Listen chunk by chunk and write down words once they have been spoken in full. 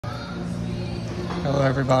Hello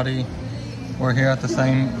everybody, we're here at the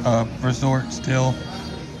same resort still.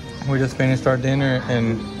 We just finished our dinner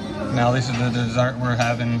and now this is the dessert we're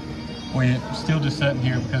having. We still just sitting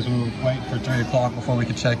here because we were waiting for 3 o'clock before we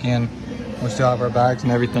could check in. We still have our bags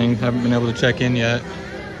and everything, haven't been able to check in yet.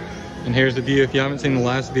 And here's the view. If you haven't seen the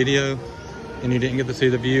last video and you didn't get to see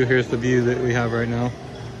the view, here's the view that we have right now.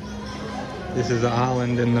 This is an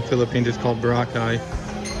island in the Philippines, it's called Boracay.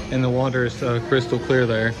 And the water is crystal clear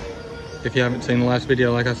there. If you haven't seen the last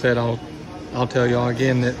video, like I said, I'll tell y'all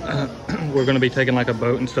again that we're gonna be taking like a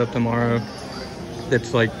boat and stuff tomorrow.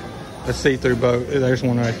 It's like a see-through boat. There's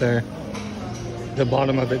one right there. The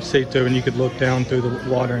bottom of it's see-through and you could look down through the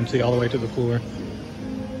water and see all the way to the floor.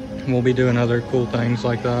 And we'll be doing other cool things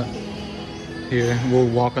like that here. We'll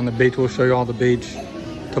walk on the beach. We'll show you all the beach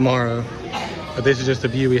tomorrow. But this is just the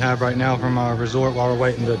view we have right now from our resort while we're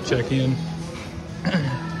waiting to check in.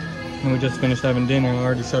 And we just finished having dinner. I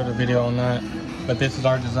already showed a video on that. But this is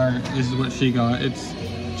our dessert. This is what she got. It's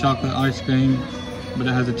chocolate ice cream, but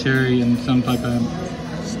it has a cherry and some type of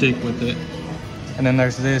stick with it. And then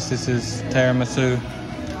there's this. This is tiramisu.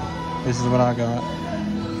 This is what I got.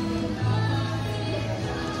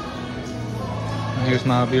 And here's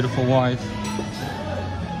my beautiful wife.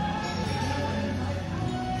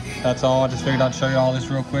 That's all. I just figured I'd show you all this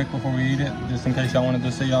real quick before we eat it, just in case y'all wanted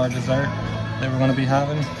to see our dessert that we're going to be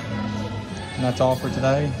having. And that's all for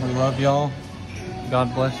today. We love y'all.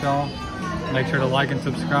 God bless y'all. Make sure to like and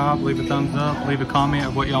subscribe. Leave a thumbs up. Leave a comment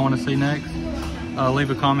of what y'all want to see next.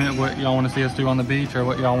 Leave a comment of what y'all want to see us do on the beach or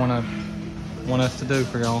what y'all want us to do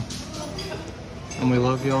for y'all. And we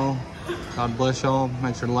love y'all. God bless y'all.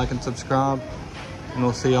 Make sure to like and subscribe. And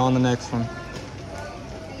we'll see y'all on the next one.